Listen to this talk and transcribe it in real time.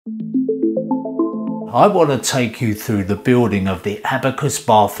I want to take you through the building of the Abacus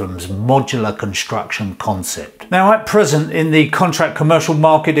Bathrooms modular construction concept. Now at present in the contract commercial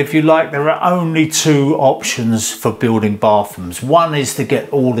market, if you like, there are only two options for building bathrooms. One is to get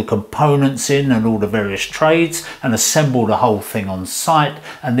all the components in and all the various trades and assemble the whole thing on site,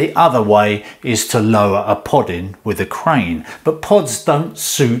 and the other way is to lower a pod in with a crane. But pods don't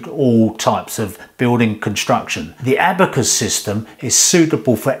suit all types of building construction. The Abacus system is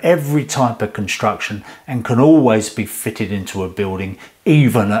suitable for every type of construction and can always be fitted into a building,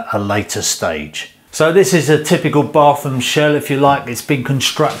 even at a later stage. So this is a typical bathroom shell, if you like. It's been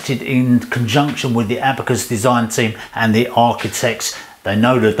constructed in conjunction with the Abacus design team and the architects. They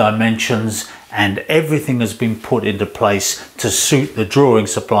know the dimensions and everything has been put into place to suit the drawing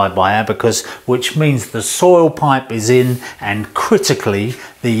supplied by Abacus, which means the soil pipe is in, and critically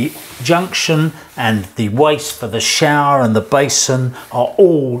the junction and the waste for the shower and the basin are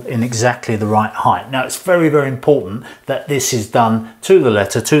all in exactly the right height. Now it's very, very important that this is done to the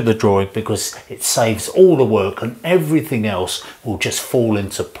letter, to the drawing, because it saves all the work and everything else will just fall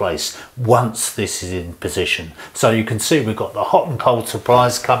into place once this is in position. So you can see we've got the hot and cold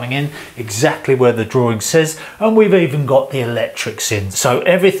supplies coming in exactly where the drawing says, and we've even got the electrics in, so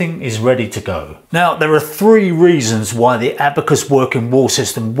everything is ready to go. Now there are three reasons why the Abacus working wall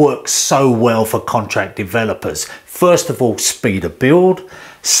system works so well for contract developers. First of all, speed of build.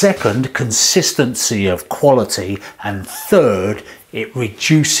 Second, consistency of quality. And third, it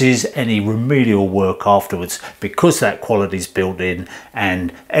reduces any remedial work afterwards because that quality is built in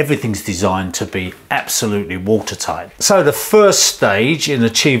and everything's designed to be absolutely watertight. So the first stage in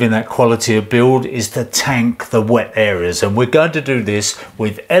achieving that quality of build is to tank the wet areas, and we're going to do this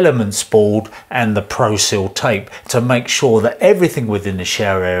with elements board and the Pro-Seal tape to make sure that everything within the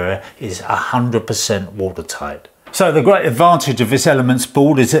shower area is 100% watertight. So the great advantage of this elements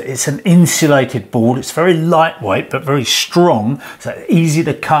board is that it's an insulated board. It's very lightweight but very strong, so easy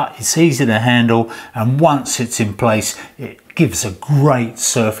to cut, it's easy to handle, and once it's in place it gives a great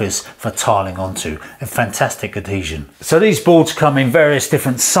surface for tiling onto, a fantastic adhesion. So these boards come in various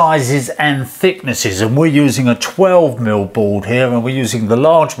different sizes and thicknesses, and we're using a 12mm board here, and we're using the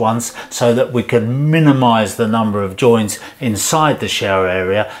large ones so that we can minimize the number of joints inside the shower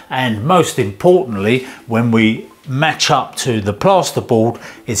area, and most importantly, when we match up to the plasterboard,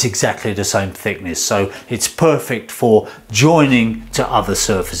 it's exactly the same thickness, so it's perfect for joining to other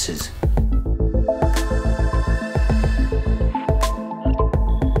surfaces.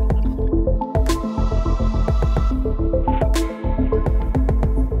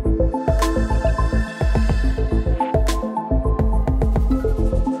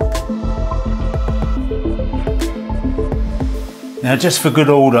 Now just for good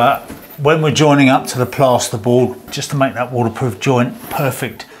order, when we're joining up to the plasterboard, just to make that waterproof joint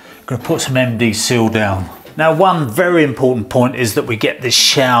perfect, I'm going to put some MD seal down. Now one very important point is that we get this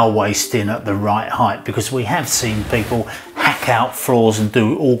shower waste in at the right height, because we have seen people hack out floors and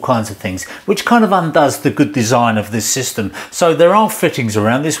do all kinds of things, which kind of undoes the good design of this system. So there are fittings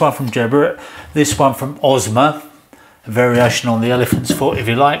around, this one from Geberit, this one from Osma, a variation on the elephant's foot if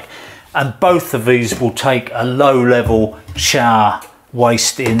you like, and both of these will take a low level shower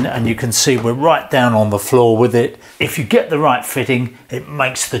waste in, and you can see we're right down on the floor with it. If you get the right fitting, it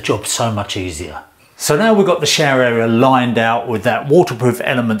makes the job so much easier. So now we've got the shower area lined out with that waterproof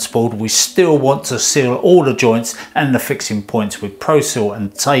elements board. We still want to seal all the joints and the fixing points with Pro-Seal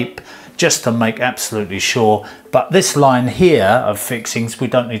and tape, just to make absolutely sure. But this line here of fixings we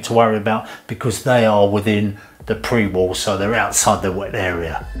don't need to worry about, because they are within the pre-wall, so they're outside the wet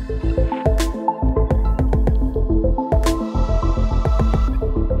area.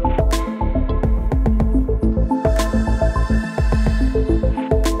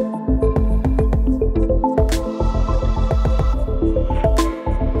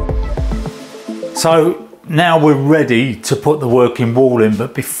 So now we're ready to put the working wall in,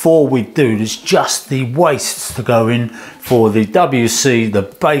 but before we do, there's just the wastes to go in for the WC, the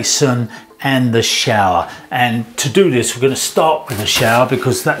basin and the shower. And to do this, we're going to start with the shower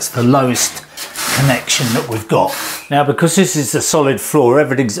because that's the lowest connection that we've got. Now, because this is a solid floor,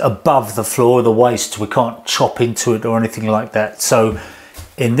 everything's above the floor, the waste, we can't chop into it or anything like that. So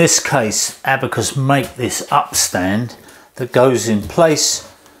in this case, Abacus make this upstand that goes in place,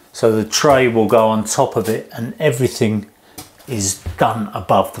 so the tray will go on top of it and everything is done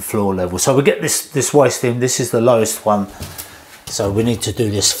above the floor level. So we get this waste in, this is the lowest one, so we need to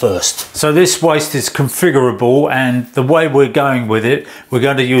do this first. So this waste is configurable, and the way we're going with it, we're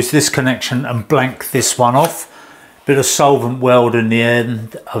going to use this connection and blank this one off. Bit of solvent weld in the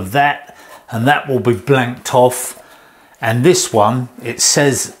end of that, and that will be blanked off. And this one, it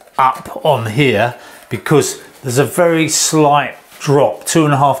says up on here because there's a very slight drop,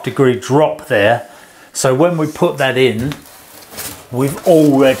 2.5 degree drop there. So when we put that in, we've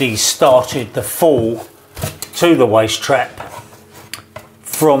already started the fall to the waste trap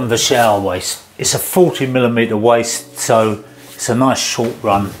from the shower waste. It's a 40mm waste, so it's a nice short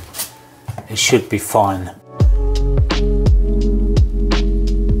run. It should be fine.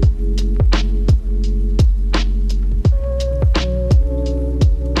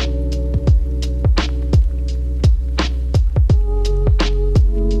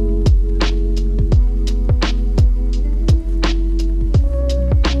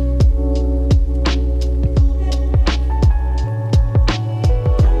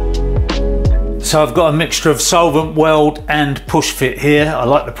 So I've got a mixture of solvent weld and push fit here. I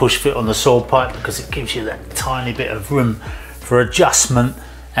like the push fit on the saw pipe because it gives you that tiny bit of room for adjustment.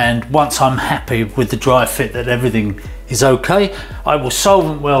 And once I'm happy with the dry fit that everything is okay, I will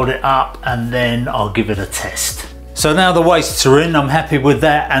solvent weld it up and then I'll give it a test. So now the wastes are in, I'm happy with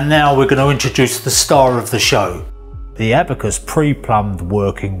that, and now we're going to introduce the star of the show. The Abacus pre-plumbed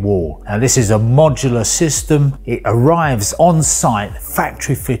working wall. Now this is a modular system. It arrives on site,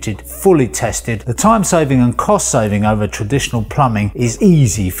 factory fitted, fully tested. The time saving and cost saving over traditional plumbing is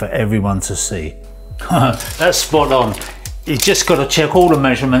easy for everyone to see. That's spot on. You just got to check all the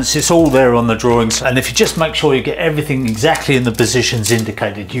measurements, it's all there on the drawings, and if you just make sure you get everything exactly in the positions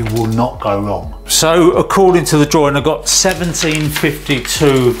indicated, you will not go wrong. So according to the drawing, I've got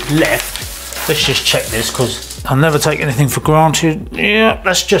 1752 left. Let's just check this because I'll never take anything for granted. Yeah,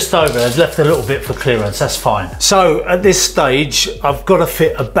 that's just over. I've left a little bit for clearance, that's fine. So at this stage, I've got to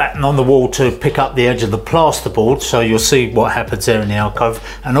fit a batten on the wall to pick up the edge of the plasterboard, so you'll see what happens there in the alcove.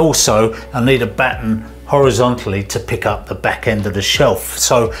 And also, I need a batten horizontally to pick up the back end of the shelf.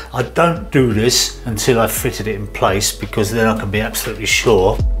 So I don't do this until I've fitted it in place, because then I can be absolutely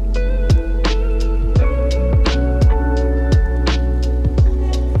sure.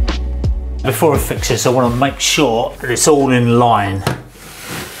 Before I fix this, I want to make sure that it's all in line.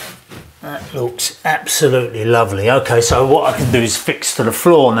 That looks absolutely lovely. Okay, so what I can do is fix to the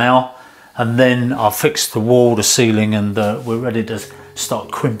floor now, and then I'll fix the wall, the ceiling, and we're ready to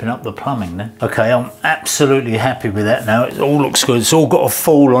start crimping up the plumbing then. Okay, I'm absolutely happy with that now. It all looks good. It's all got a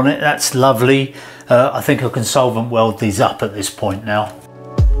fall on it. That's lovely. I think I can solvent weld these up at this point now.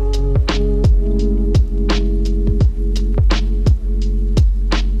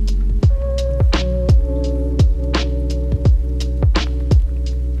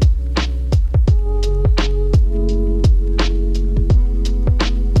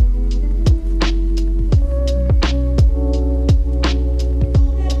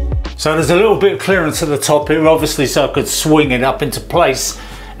 So there's a little bit of clearance at the top here, obviously, so I could swing it up into place.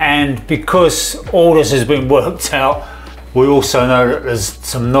 And because all this has been worked out, we also know that there's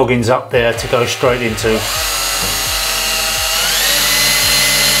some noggins up there to go straight into.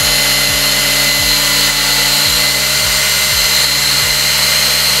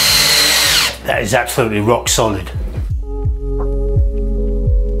 That is absolutely rock solid.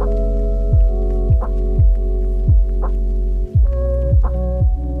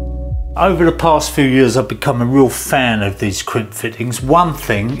 Over the past few years, I've become a real fan of these crimp fittings. One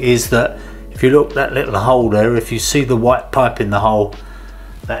thing is that if you look that little hole there, if you see the white pipe in the hole,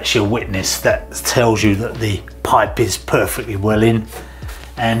 that's your witness. That tells you that the pipe is perfectly well in.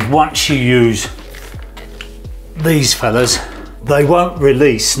 And once you use these fellas, they won't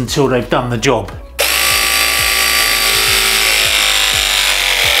release until they've done the job.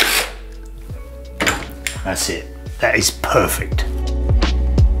 That's it. That is perfect.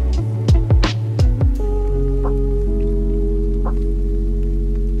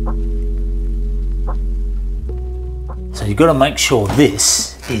 So you've got to make sure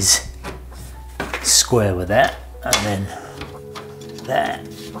this is square with that, and then that,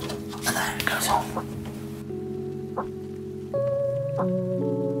 and that goes on.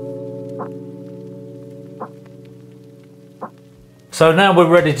 So now we're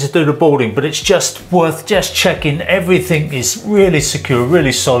ready to do the boarding, but it's just worth just checking everything is really secure,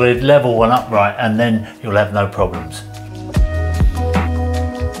 really solid, level and upright, and then you'll have no problems.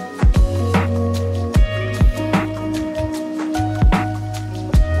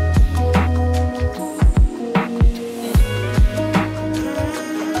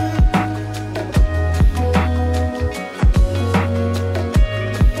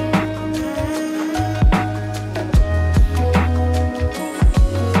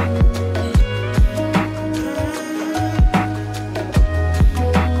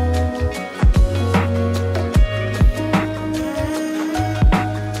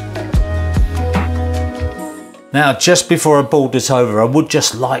 Now, just before I board this over, I would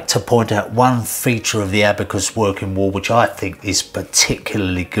just like to point out one feature of the Abacus working wall which I think is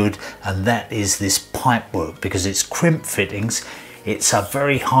particularly good, and that is this pipe work. Because it's crimp fittings, it's a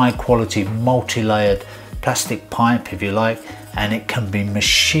very high quality multi-layered plastic pipe, if you like, and it can be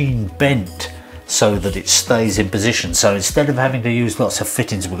machine bent so that it stays in position. So instead of having to use lots of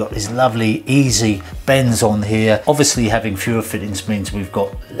fittings, we've got these lovely easy bends on here. Obviously having fewer fittings means we've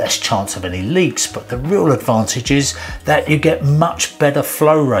got less chance of any leaks, but the real advantage is that you get much better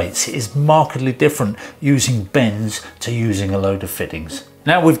flow rates. It is markedly different using bends to using a load of fittings.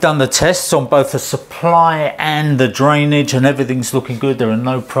 Now we've done the tests on both the supply and the drainage, and everything's looking good. There are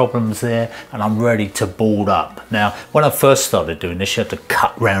no problems there, and I'm ready to board up. Now, when I first started doing this, you had to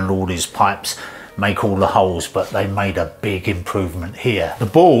cut round all these pipes, make all the holes, but they made a big improvement here. The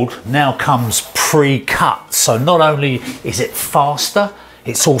board now comes pre-cut, so not only is it faster,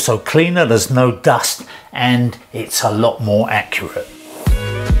 it's also cleaner, there's no dust, and it's a lot more accurate.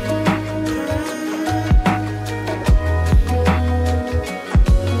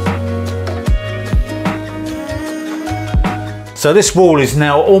 So this wall is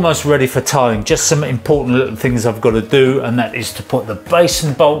now almost ready for tiling. Just some important little things I've got to do, and that is to put the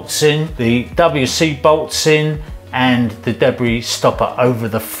basin bolts in, the WC bolts in, and the debris stopper over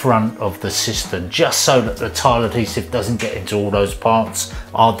the front of the cistern, just so that the tile adhesive doesn't get into all those parts.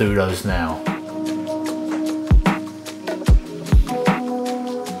 I'll do those now.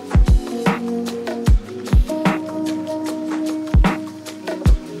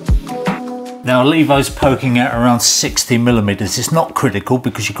 Now levo's poking out around 60mm. It's not critical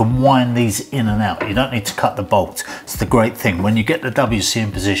because you can wind these in and out. You don't need to cut the bolts. It's the great thing. When you get the WC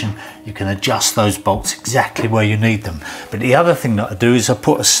in position, you can adjust those bolts exactly where you need them. But the other thing that I do is I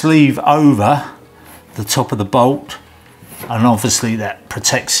put a sleeve over the top of the bolt, and obviously that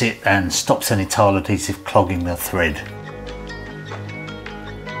protects it and stops any tile adhesive clogging the thread.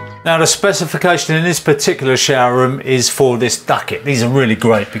 Now the specification in this particular shower room is for this ducket. These are really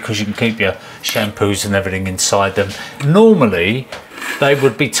great because you can keep your shampoos and everything inside them. Normally they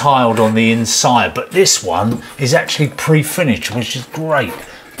would be tiled on the inside, but this one is actually pre-finished, which is great.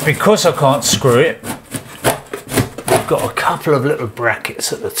 Because I can't screw it, I've got a couple of little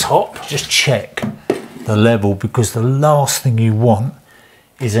brackets at the top. Just check the level, because the last thing you want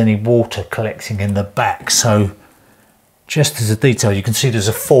is any water collecting in the back. So just as a detail, you can see there's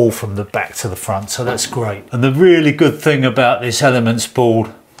a fall from the back to the front, so that's great. And the really good thing about this Elements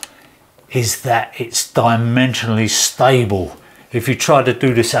board is that it's dimensionally stable. If you try to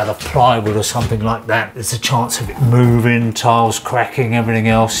do this out of plywood or something like that, there's a chance of it moving, tiles cracking, everything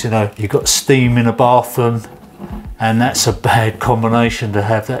else. You know, you've got steam in a bathroom, and that's a bad combination to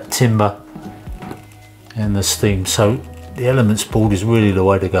have that timber and the steam. So the Elements board is really the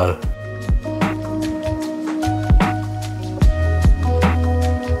way to go.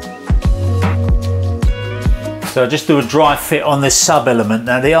 So just do a dry fit on this sub element.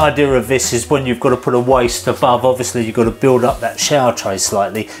 Now the idea of this is when you've got to put a waste above, obviously you've got to build up that shower tray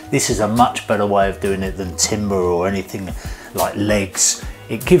slightly. This is a much better way of doing it than timber or anything like legs.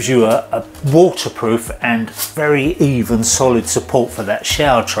 It gives you a waterproof and very even solid support for that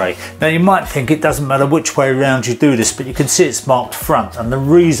shower tray. Now you might think it doesn't matter which way around you do this, but you can see it's marked front, and the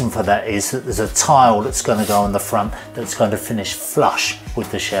reason for that is that there's a tile that's going to go on the front that's going to finish flush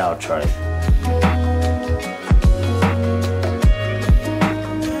with the shower tray.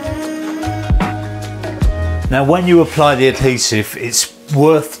 Now when you apply the adhesive, it's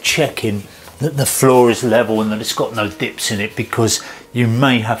worth checking that the floor is level and that it's got no dips in it, because you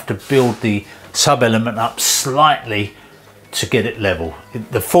may have to build the sub element up slightly to get it level.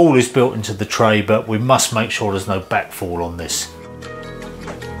 The fall is built into the tray, but we must make sure there's no backfall on this.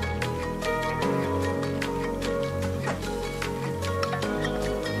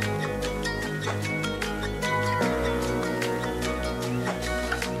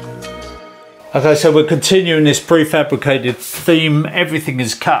 Okay, so we're continuing this prefabricated theme. Everything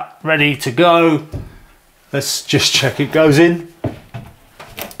is cut, ready to go. Let's just check it goes in.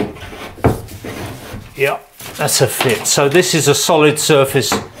 Yep, that's a fit. So this is a solid surface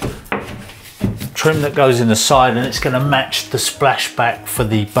trim that goes in the side, and it's going to match the splashback for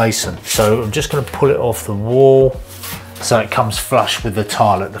the basin. So I'm just going to pull it off the wall so it comes flush with the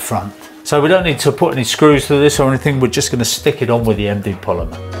tile at the front. So we don't need to put any screws through this or anything. We're just going to stick it on with the MD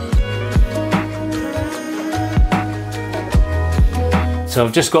polymer. So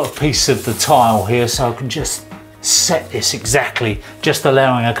I've just got a piece of the tile here, so I can just set this exactly, just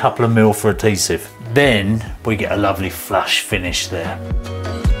allowing a couple of mil for adhesive. Then we get a lovely flush finish there.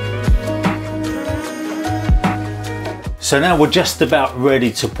 So now we're just about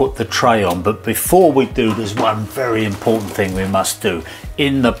ready to put the tray on, but before we do, there's one very important thing we must do.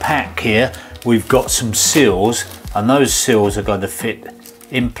 In the pack here, we've got some seals, and those seals are going to fit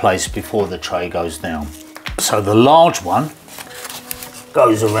in place before the tray goes down. So the large one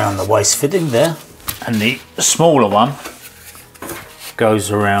goes around the waist fitting there, and the smaller one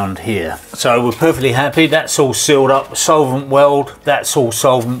goes around here. So we're perfectly happy, that's all sealed up, solvent weld, that's all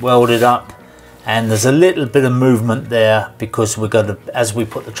solvent welded up, and there's a little bit of movement there because we're going to, as we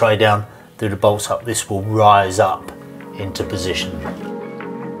put the tray down, do the bolts up, this will rise up into position.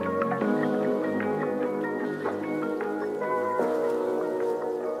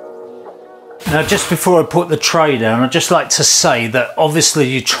 Now, just before I put the tray down, I'd just like to say that obviously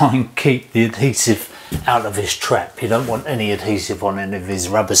you try and keep the adhesive out of his trap. You don't want any adhesive on any of his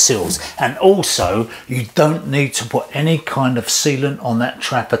rubber seals, and also you don't need to put any kind of sealant on that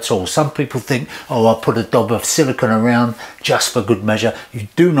trap at all. Some people think, oh, I'll put a dab of silicone around just for good measure. You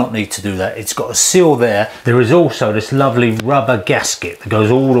do not need to do that. It's got a seal there. There is also this lovely rubber gasket that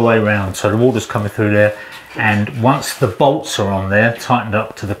goes all the way around, so the water's coming through there, and once the bolts are on there, tightened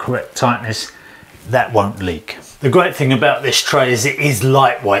up to the correct tightness, that won't leak. The great thing about this tray is it is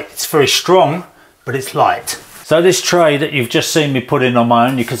lightweight. It's very strong, but it's light. So this tray that you've just seen me put in on my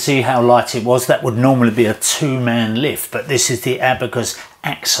own, you can see how light it was. That would normally be a 2-man lift, but this is the Abacus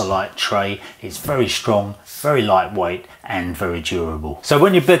Axolite tray. It's very strong, very lightweight, and very durable. So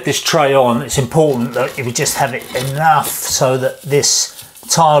when you bed this tray on, it's important that you just have it enough so that this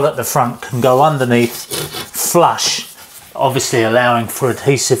tile at the front can go underneath, flush, obviously allowing for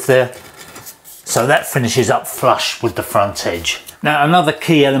adhesive there. So that finishes up flush with the front edge. Now, another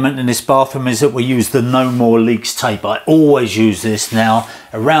key element in this bathroom is that we use the No More Leaks tape. I always use this now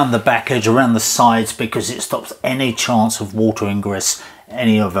around the back edge, around the sides, because it stops any chance of water ingress,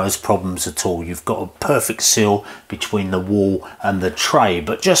 any of those problems at all. You've got a perfect seal between the wall and the tray.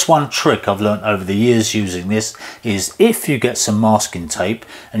 But just one trick I've learned over the years using this is if you get some masking tape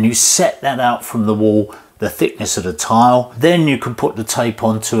and you set that out from the wall, the thickness of the tile, then you can put the tape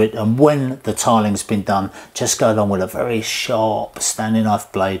onto it, and when the tiling's been done, just go along with a very sharp Stanley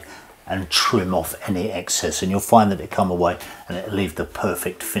knife blade and trim off any excess, and you'll find that it come away and it'll leave the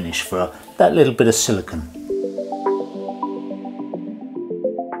perfect finish for that little bit of silicone.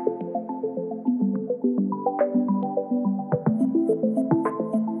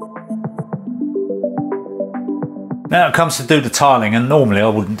 Now it comes to do the tiling, and normally I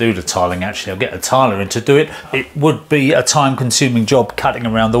wouldn't do the tiling actually, I'll get a tiler in to do it. It would be a time-consuming job cutting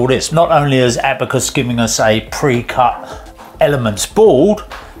around all this. Not only is Abacus giving us a pre-cut elements board,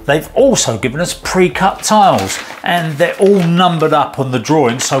 they've also given us pre-cut tiles, and they're all numbered up on the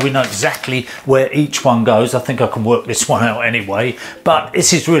drawing so we know exactly where each one goes. I think I can work this one out anyway, but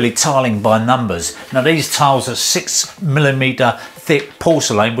this is really tiling by numbers. Now these tiles are 6mm thick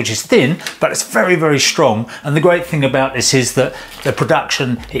porcelain, which is thin, but it's very, very strong. And the great thing about this is that the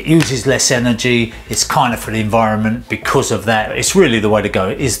production, it uses less energy. It's kind of for the environment because of that. It's really the way to go.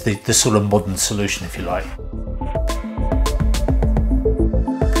 It is the sort of modern solution, if you like.